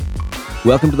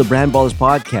Welcome to the Brand Ballers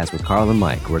Podcast with Carl and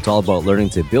Mike, where it's all about learning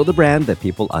to build a brand that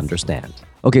people understand.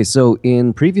 Okay, so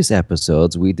in previous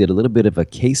episodes, we did a little bit of a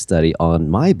case study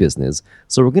on my business.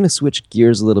 So we're going to switch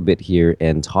gears a little bit here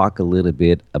and talk a little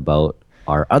bit about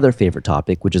our other favorite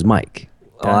topic, which is Mike.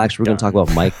 Well, Dun, actually, we're going to talk dun.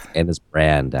 about Mike and his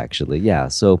brand, actually. Yeah,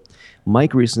 so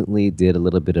Mike recently did a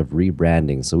little bit of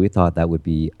rebranding. So we thought that would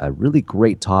be a really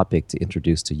great topic to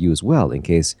introduce to you as well, in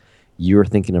case you're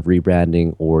thinking of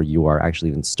rebranding or you are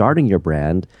actually even starting your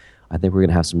brand. I think we're going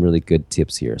to have some really good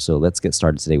tips here. So let's get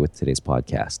started today with today's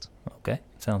podcast. Okay,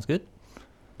 sounds good.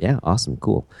 Yeah, awesome,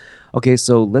 cool. Okay,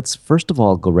 so let's first of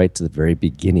all go right to the very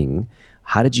beginning.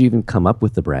 How did you even come up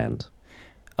with the brand?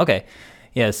 Okay,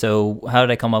 yeah, so how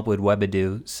did I come up with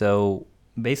Webadoo? So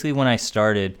basically when I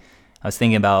started, I was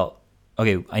thinking about,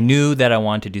 okay, I knew that I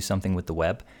wanted to do something with the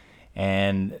web.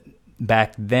 And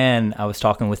back then I was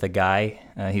talking with a guy,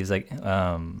 he was like,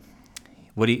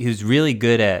 he was really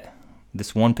good at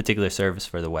this one particular service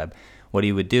for the web. What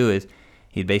he would do is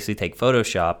he'd basically take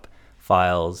Photoshop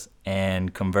files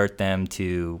and convert them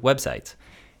to websites.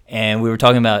 And we were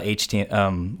talking about we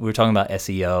were talking about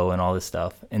SEO and all this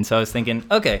stuff. And so I was thinking,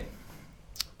 okay,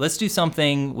 let's do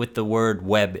something with the word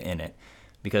web in it,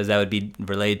 because that would be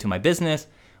related to my business,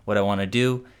 what I want to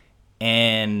do,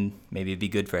 and maybe it'd be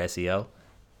good for SEO.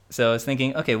 So I was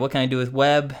thinking, okay, what can I do with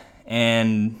web?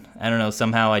 And I don't know,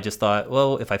 somehow I just thought,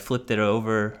 well, if I flipped it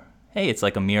over, hey, it's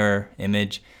like a mirror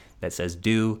image that says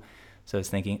do. So I was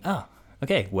thinking, oh,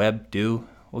 okay, web, do.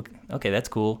 Well, okay, that's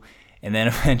cool. And then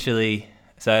eventually,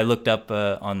 so I looked up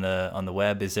on the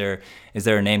web, is there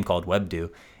a name called Webdo?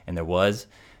 And there was.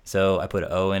 So I put an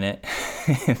O in it,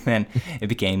 and then it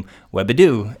became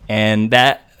Webadoo. And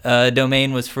that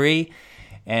domain was free,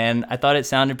 and I thought it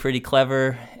sounded pretty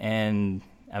clever. And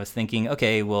I was thinking,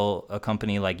 okay, well, a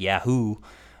company like Yahoo,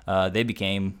 they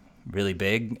became really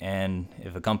big, and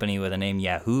if a company with a name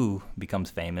Yahoo becomes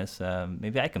famous,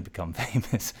 maybe I can become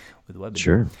famous with Webadoo.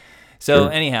 Sure. So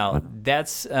Sure. anyhow,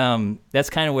 that's kind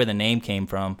of where the name came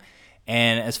from.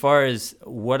 And as far as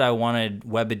what I wanted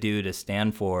Webadoo to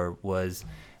stand for was,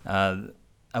 I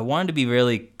wanted to be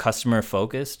really customer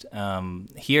focused.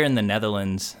 Here in the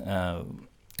Netherlands,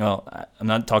 well, I'm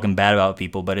not talking bad about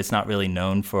people, but it's not really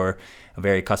known for a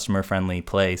very customer friendly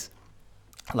place.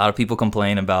 A lot of people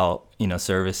complain about,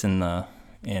 service in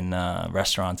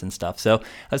restaurants and stuff. So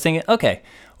I was thinking, okay,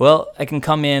 well, I can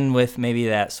come in with maybe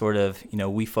that sort of,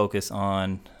 we focus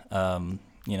on,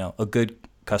 a good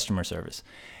customer service.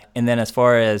 And then as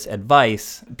far as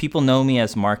advice, people know me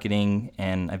as marketing,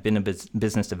 and I've been a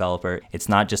business developer. It's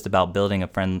not just about building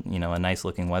a nice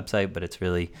looking website, but it's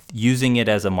really using it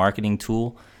as a marketing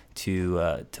tool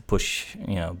to push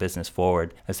business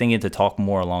forward. I was thinking to talk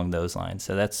more along those lines.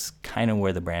 So that's kind of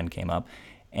where the brand came up.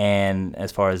 And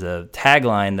as far as a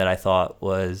tagline that I thought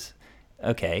was,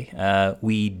 okay,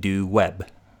 we do web.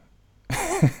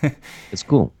 It's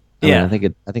cool. Yeah. I think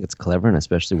it's clever, and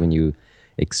especially when you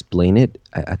explain it,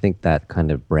 I think that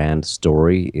kind of brand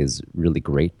story is really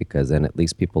great, because then at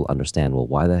least people understand, well,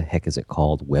 why the heck is it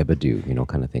called Webadoo,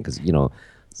 kind of thing. Because,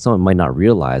 someone might not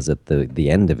realize that the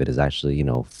end of it is actually,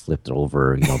 flipped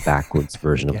over, backwards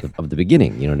version of the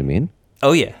beginning. You know what I mean?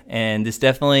 Oh, yeah. And it's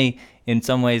definitely, in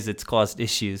some ways, it's caused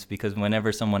issues, because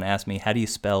whenever someone asks me, how do you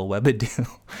spell Webadoo?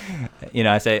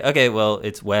 I say, okay, well,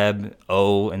 it's web,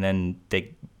 O, and then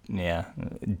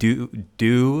do,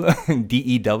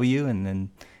 D-E-W, and then,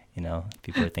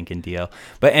 people are thinking D-O.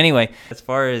 But anyway, as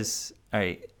far as, all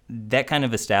right, that kind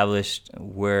of established the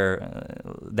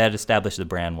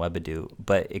brand Webadoo,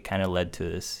 but it kind of led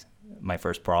to my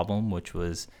first problem, which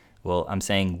was, well, I'm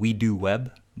saying we do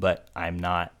web, but I'm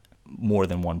not more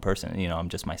than one person. I'm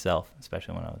just myself,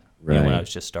 especially when I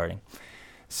was just starting.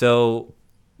 So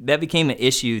that became an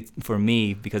issue for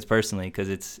me, because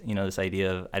it's, this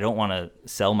idea of, I don't want to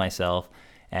sell myself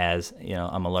as,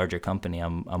 I'm a larger company.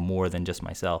 I'm more than just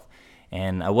myself.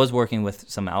 And I was working with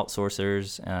some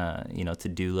outsourcers, to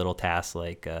do little tasks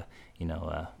like,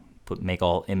 make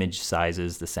all image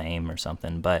sizes the same or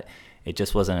something, but it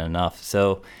just wasn't enough.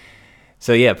 So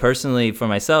yeah, personally for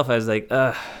myself, I was like,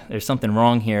 there's something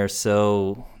wrong here.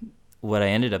 So what I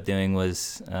ended up doing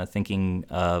was thinking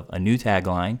of a new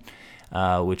tagline,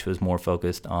 which was more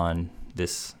focused on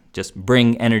this, just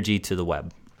bring energy to the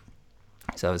web.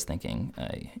 So I was thinking,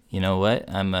 you know what,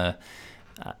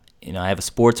 I have a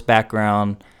sports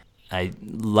background. I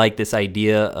like this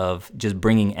idea of just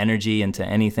bringing energy into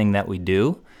anything that we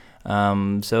do.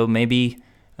 So maybe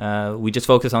we just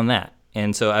focus on that.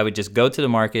 And so I would just go to the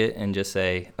market and just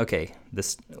say, okay,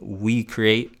 we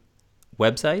create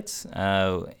websites,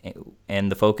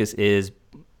 and the focus is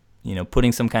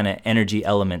putting some kind of energy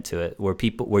element to it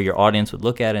where your audience would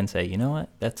look at it and say, you know what,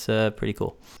 that's pretty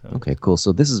cool. So, Okay, cool.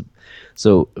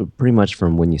 So pretty much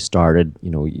from when you started,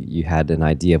 you had an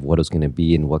idea of what it was going to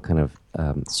be and what kind of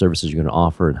services you're going to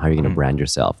offer and how you're going to brand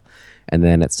yourself. And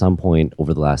then at some point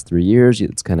over the last 3 years,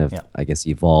 it's kind of, Yeah. I guess,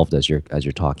 evolved as you're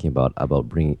talking about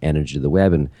bringing energy to the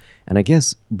web and I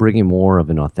guess bringing more of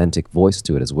an authentic voice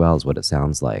to it as well is what it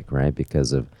sounds like, right?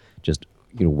 Because of just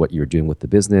what you're doing with the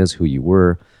business, who you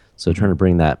were. So trying to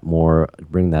bring that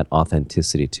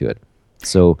authenticity to it.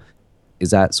 So is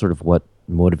that sort of what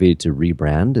motivated to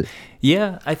rebrand?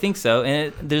 Yeah, I think so.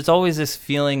 And there's always this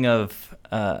feeling of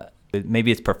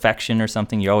maybe it's perfection or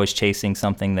something. You're always chasing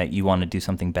something that you want to do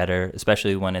something better,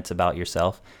 especially when it's about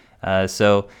yourself.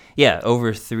 So yeah,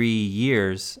 over 3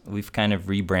 years, we've kind of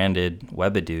rebranded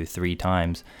Webadoo 3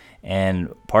 times.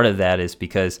 And part of that is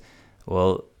because,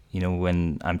 well,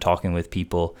 when I'm talking with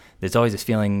people, there's always this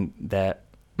feeling that,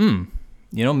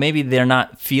 maybe they're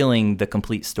not feeling the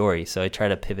complete story. So I try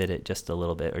to pivot it just a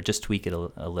little bit or just tweak it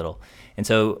a little. And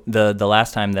so the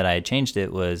last time that I had changed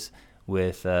it was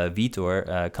with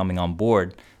Vitor coming on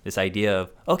board, this idea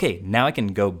of, okay, now I can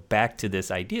go back to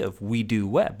this idea of we do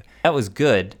web. That was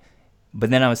good. But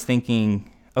then I was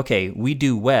thinking, okay, we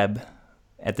do web.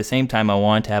 At the same time, I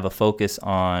wanted to have a focus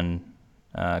on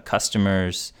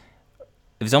customers.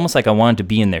 It was almost like I wanted to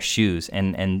be in their shoes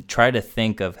and try to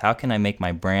think of how can I make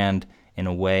my brand in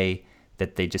a way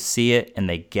that they just see it and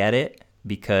they get it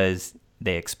because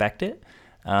they expect it.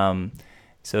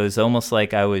 So it's almost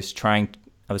like I was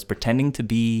pretending to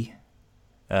be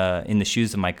in the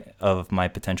shoes of my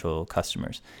potential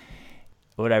customers.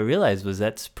 What I realized was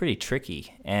that's pretty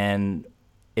tricky, and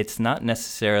it's not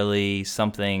necessarily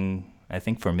something I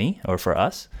think for me or for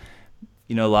us.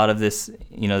 A lot of this,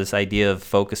 this idea of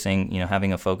focusing,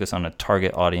 having a focus on a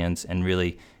target audience and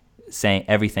really saying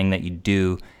everything that you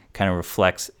do kind of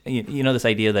reflects, this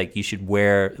idea like you should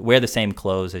wear the same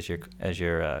clothes as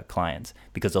your clients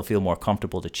because they'll feel more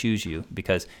comfortable to choose you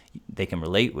because they can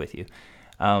relate with you.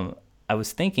 I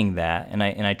was thinking that, and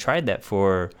I tried that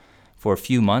for a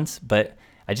few months, but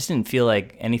I just didn't feel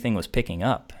like anything was picking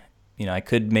up. I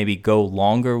could maybe go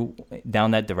longer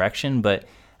down that direction, but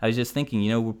I was just thinking,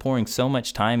 we're pouring so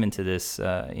much time into this,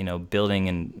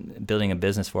 building a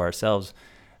business for ourselves,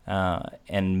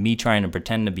 and me trying to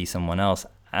pretend to be someone else.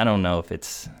 I don't know if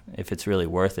it's really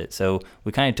worth it. So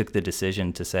we kind of took the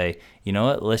decision to say, you know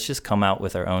what, let's just come out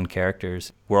with our own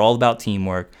characters. We're all about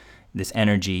teamwork, this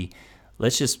energy.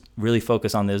 Let's just really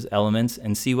focus on those elements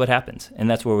and see what happens. And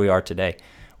that's where we are today.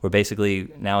 We're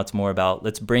basically, now it's more about,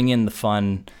 let's bring in the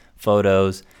fun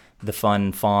photos, the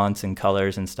fun fonts and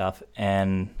colors and stuff,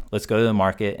 and let's go to the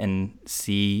market and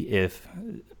see if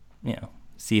it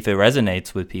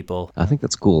resonates with people. I think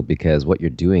that's cool because what you're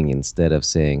doing, instead of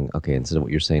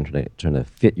what you're saying, trying to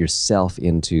fit yourself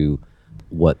into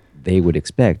what they would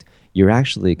expect, you're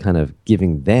actually kind of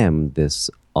giving them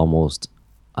this almost,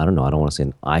 I don't know, I don't want to say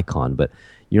an icon, but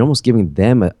you're almost giving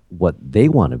them what they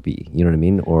want to be. You know what I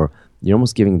mean? Or you're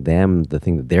almost giving them the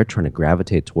thing that they're trying to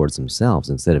gravitate towards themselves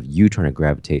instead of you trying to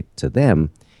gravitate to them.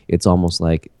 It's almost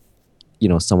like,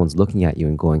 someone's looking at you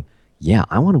and going, yeah,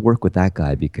 I want to work with that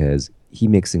guy because he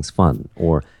makes things fun,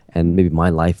 and maybe my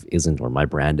life isn't, or my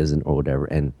brand isn't, or whatever.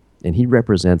 And he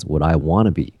represents what I want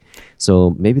to be.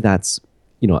 So maybe that's,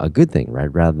 a good thing,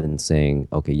 right? Rather than saying,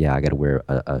 okay, yeah, I got to wear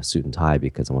a suit and tie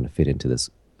because I want to fit into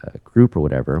this group or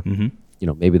whatever. Mm-hmm.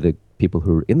 Maybe the people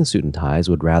who are in the suit and ties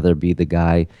would rather be the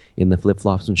guy in the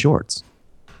flip-flops and shorts.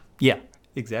 Yeah,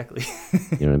 exactly.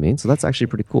 You know what I mean? So that's actually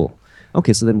pretty cool.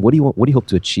 Okay, so then what do you hope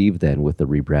to achieve then with the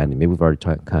rebranding? Maybe we've already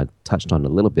kind of touched on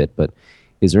it a little bit, but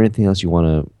is there anything else you want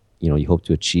to, you hope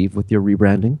to achieve with your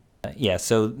rebranding? Yeah,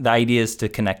 so the idea is to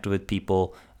connect with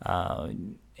people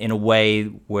in a way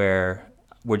where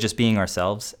we're just being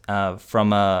ourselves.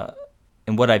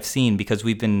 And what I've seen, because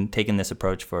we've been taking this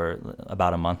approach for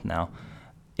about a month now,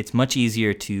 it's much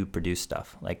easier to produce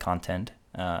stuff like content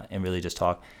and really just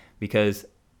talk because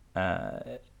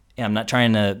I'm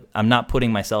not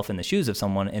putting myself in the shoes of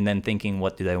someone and then thinking,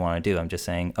 what do they want to do? I'm just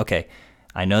saying, okay,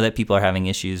 I know that people are having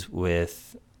issues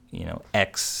with,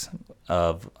 X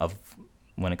of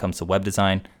when it comes to web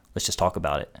design. Let's just talk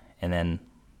about it. And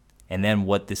then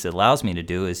what this allows me to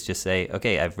do is just say,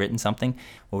 okay, I've written something.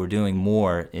 What we're doing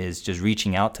more is just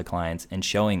reaching out to clients and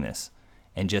showing this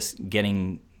and just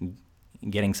getting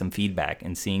some feedback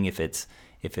and seeing if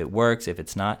it works, if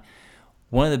it's not.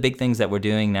 One of the big things that we're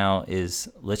doing now is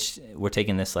we're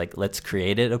taking this let's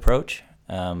create it approach.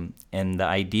 And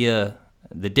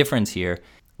the difference here,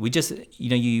 we just,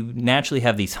 you naturally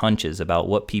have these hunches about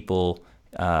what people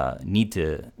need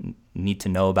to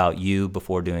know about you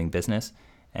before doing business.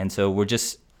 And so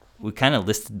we kind of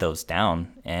listed those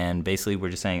down, and basically we're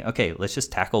just saying, okay, let's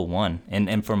just tackle one.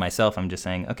 And for myself, I'm just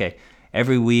saying, okay,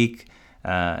 every week,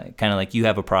 kind of like you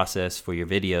have a process for your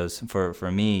videos.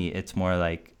 For me, it's more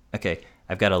like, okay,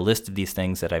 I've got a list of these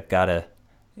things that I've got to,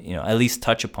 at least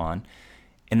touch upon,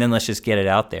 and then let's just get it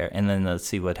out there, and then let's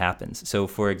see what happens. So,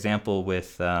 for example,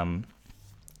 with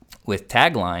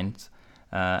taglines,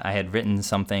 I had written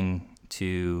something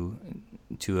to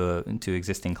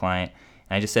existing client,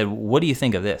 and I just said, what do you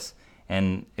think of this?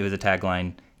 And it was a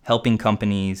tagline: helping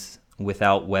companies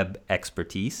without web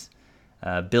expertise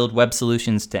build web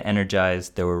solutions to energize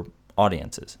their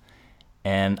audiences.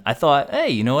 And I thought, hey,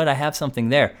 you know what? I have something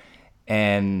there.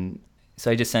 And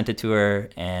so I just sent it to her,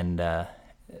 and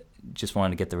just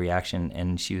wanted to get the reaction.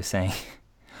 And she was saying,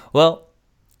 well,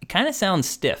 it kind of sounds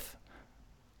stiff.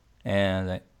 And I was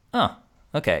like, oh,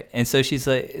 okay. And so she's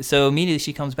like, so immediately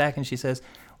she comes back and she says,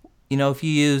 if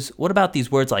you use, what about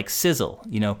these words like sizzle?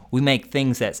 We make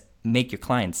things that make your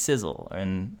clients sizzle.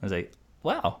 And I was like,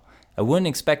 wow, I wouldn't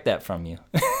expect that from you.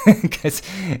 Because,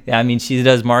 she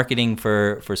does marketing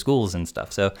for schools and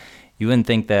stuff. So you wouldn't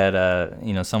think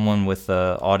that, someone with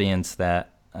an audience that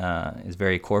is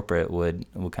very corporate would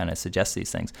kind of suggest these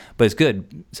things. But it's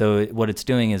good. So what it's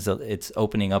doing is it's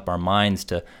opening up our minds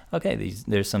to, okay,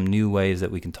 there's some new ways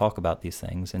that we can talk about these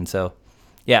things. And so,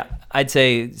 yeah, I'd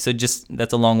say, so just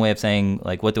that's a long way of saying,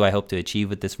 like, what do I hope to achieve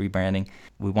with this rebranding?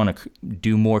 We want to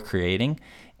do more creating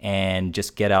and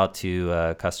just get out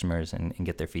to customers and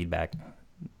get their feedback.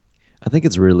 I think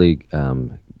it's really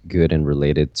good and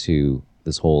related to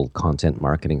this whole content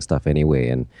marketing stuff anyway,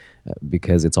 and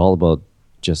because it's all about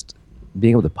just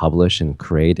being able to publish and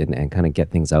create and kind of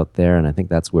get things out there. And I think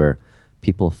that's where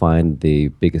people find the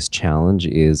biggest challenge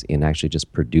is in actually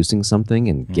just producing something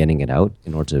and getting it out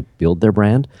in order to build their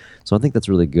brand. So I think that's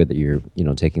really good that you're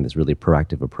taking this really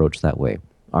proactive approach that way.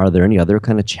 Are there any other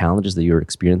kind of challenges that you're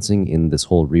experiencing in this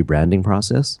whole rebranding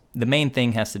process? The main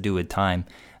thing has to do with time.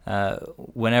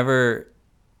 Whenever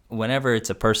it's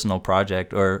a personal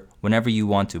project, or whenever you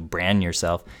want to brand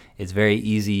yourself, it's very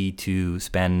easy to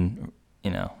spend,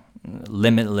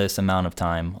 limitless amount of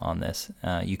time on this.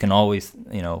 You can always,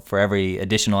 for every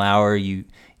additional hour, you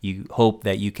hope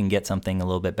that you can get something a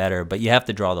little bit better, but you have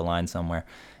to draw the line somewhere.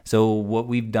 So what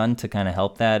we've done to kind of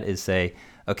help that is say,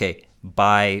 okay,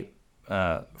 by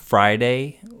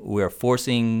Friday, we're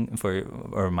forcing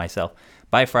myself.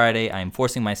 By Friday, I'm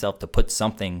forcing myself to put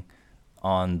something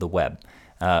on the web,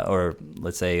 or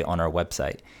let's say on our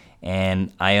website.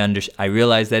 And I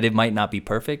realize that it might not be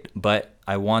perfect, but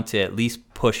I want to at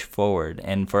least push forward.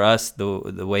 And for us,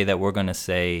 the way that we're going to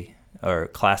say or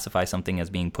classify something as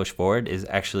being pushed forward is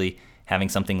actually having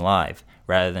something live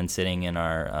rather than sitting in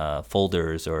our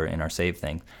folders or in our save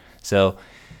thing. So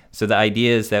the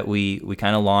idea is that we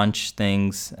kind of launch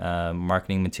things,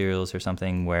 marketing materials or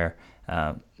something where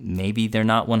maybe they're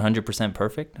not 100%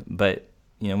 perfect, but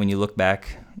when you look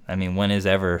back, when is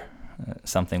ever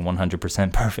something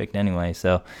 100% perfect anyway?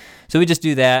 So we just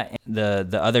do that.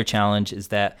 The other challenge is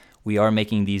that we are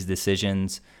making these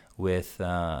decisions with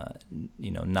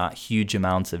not huge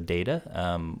amounts of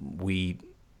data. We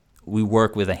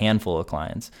work with a handful of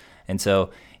clients, and so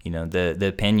the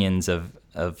opinions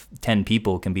of 10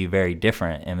 people can be very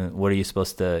different, and what are you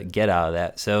supposed to get out of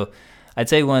that? So I'd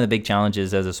say one of the big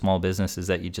challenges as a small business is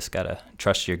that you just got to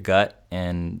trust your gut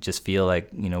and just feel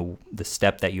like, the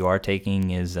step that you are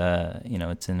taking is,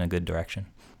 it's in a good direction.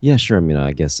 Yeah, sure.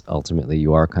 I guess ultimately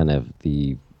you are kind of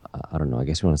the, I don't know, I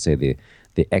guess you want to say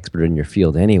the expert in your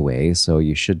field anyway, so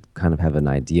you should kind of have an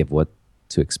idea of what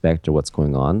to expect or what's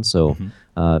going on. So,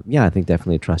 I think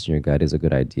definitely trusting your gut is a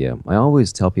good idea. I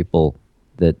always tell people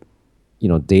that,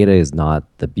 data is not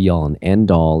the be-all and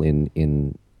end-all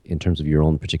in terms of your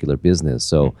own particular business.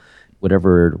 So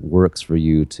whatever works for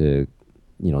you to,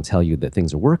 tell you that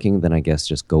things are working, then I guess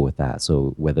just go with that.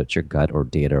 So whether it's your gut or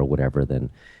data or whatever,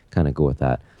 then kind of go with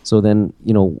that. So then,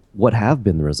 what have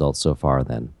been the results so far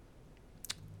then?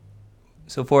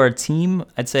 So for our team,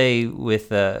 I'd say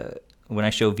with when I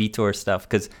show Vitor stuff,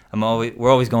 because we're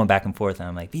always going back and forth, and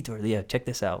I'm like, Vitor, yeah, check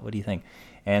this out. What do you think?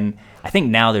 And I think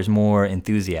now there's more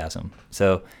enthusiasm.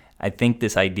 So I think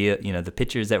this idea, the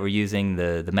pictures that we're using,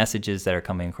 the messages that are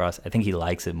coming across, I think he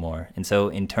likes it more. And so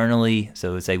internally,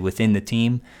 so say within the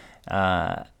team,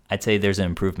 I'd say there's an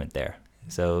improvement there.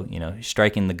 So,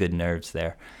 striking the good nerves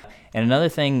there. And another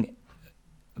thing,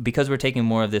 because we're taking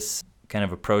more of this kind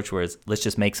of approach where it's, let's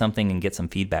just make something and get some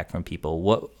feedback from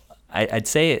people, I'd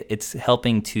say it's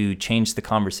helping to change the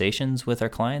conversations with our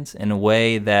clients in a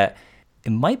way that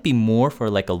it might be more for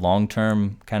like a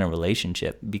long-term kind of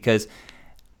relationship, because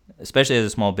especially as a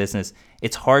small business,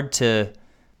 it's hard to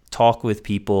talk with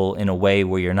people in a way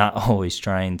where you're not always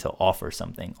trying to offer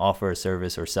a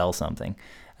service or sell something,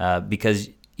 because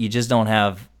you just don't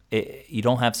have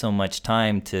so much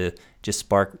time to just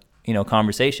spark,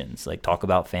 conversations, like talk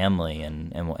about family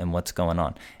and what's going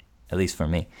on, at least for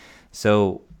me.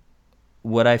 So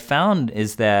what I found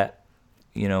is that,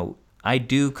 I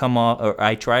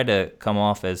try to come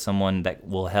off as someone that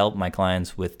will help my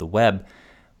clients with the web,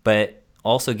 but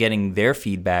also getting their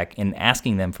feedback and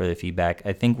asking them for the feedback.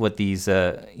 I think what these,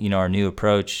 our new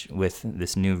approach with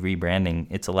this new rebranding,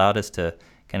 it's allowed us to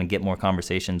kind of get more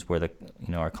conversations where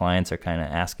our clients are kind of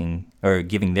asking or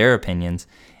giving their opinions,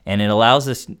 and it allows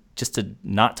us just to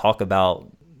not talk about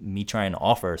me trying to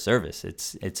offer a service.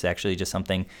 It's actually just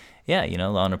something,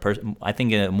 on I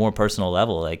think at a more personal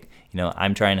level, like,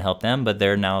 I'm trying to help them, but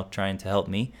they're now trying to help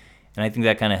me. And I think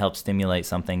that kind of helps stimulate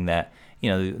something that,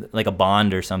 like a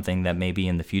bond or something that maybe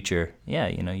in the future,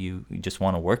 you just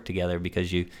want to work together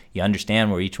because you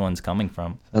understand where each one's coming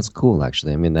from. That's cool,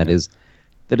 actually. I mean, that is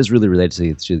really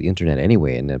related to the internet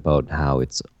anyway, and about how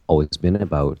it's always been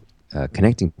about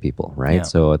connecting people, right? Yeah.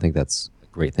 So I think that's a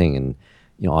great thing, and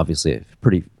obviously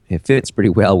it fits pretty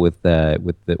well with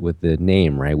the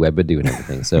name, right? Webadoo and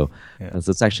everything. So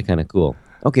it's actually kind of cool.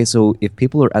 Okay, so if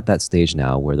people are at that stage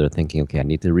now where they're thinking, okay, I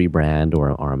need to rebrand,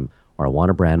 or I want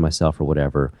to brand myself or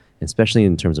whatever, especially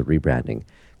in terms of rebranding,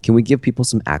 can we give people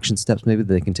some action steps maybe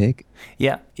that they can take?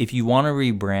 Yeah, if you want to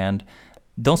rebrand,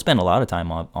 don't spend a lot of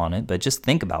time on it, but just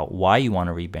think about why you want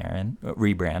to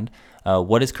rebrand,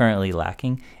 what is currently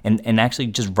lacking, and actually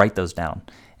just write those down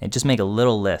and just make a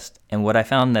little list. And what I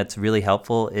found that's really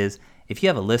helpful is if you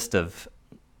have a list of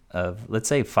let's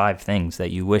say 5 things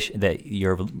that you wish that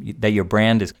your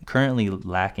brand is currently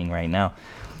lacking right now,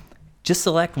 just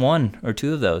select 1 or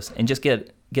 2 of those and just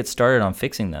get started on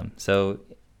fixing them. So,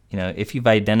 if you've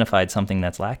identified something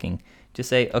that's lacking, just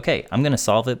say, okay, I'm going to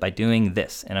solve it by doing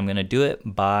this, and I'm going to do it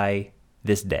by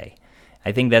this day.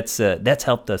 I think that's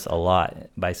helped us a lot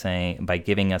by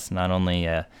giving us not only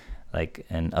like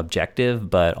an objective,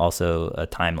 but also a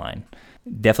timeline.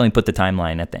 Definitely put the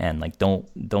timeline at the end. Like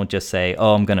don't just say,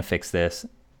 oh, I'm going to fix this,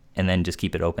 and then just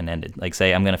keep it open-ended. Like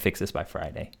say, I'm going to fix this by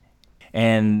Friday.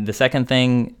 And the second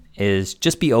thing is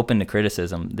just be open to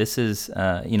criticism. This is,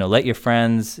 let your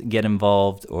friends get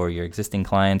involved or your existing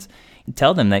clients.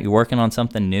 Tell them that you're working on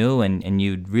something new, and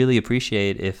you'd really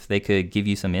appreciate if they could give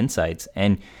you some insights.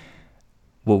 And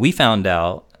what we found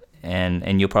out,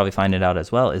 and you'll probably find it out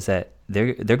as well, is that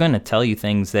they're going to tell you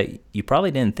things that you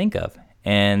probably didn't think of.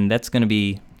 And that's going to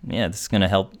be, this is going to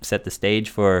help set the stage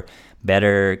for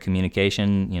better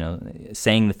communication,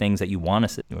 saying the things that you want to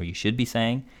say or you should be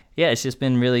saying. Yeah, it's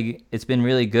been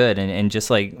really good. And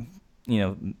just like,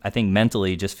 I think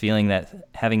mentally just having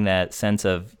that sense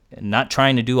of not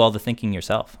trying to do all the thinking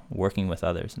yourself, working with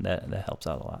others, that helps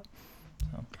out a lot.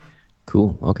 So.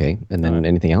 Cool. Okay. And then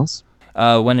anything else?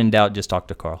 When in doubt, just talk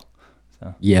to Carl.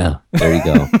 So. Yeah, there you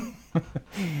go.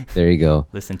 There you go.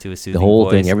 Listen to his soothing the whole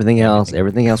voice. Thing, everything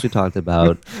else we talked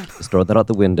about, just throw that out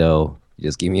the window. You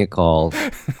just give me a call.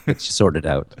 Let's sort it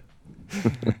out.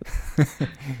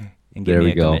 And give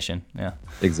me a commission. Yeah.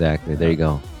 Exactly. There you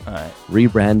go. All right.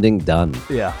 Rebranding done.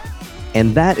 Yeah.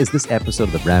 And that is this episode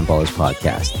of the Brand Ballers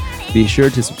podcast. Be sure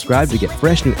to subscribe to get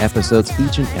fresh new episodes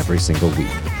each and every single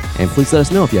week. And please let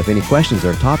us know if you have any questions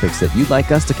or topics that you'd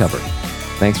like us to cover.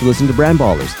 Thanks for listening to Brand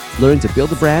Ballers. Learn to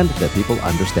build a brand that people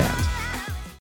understand.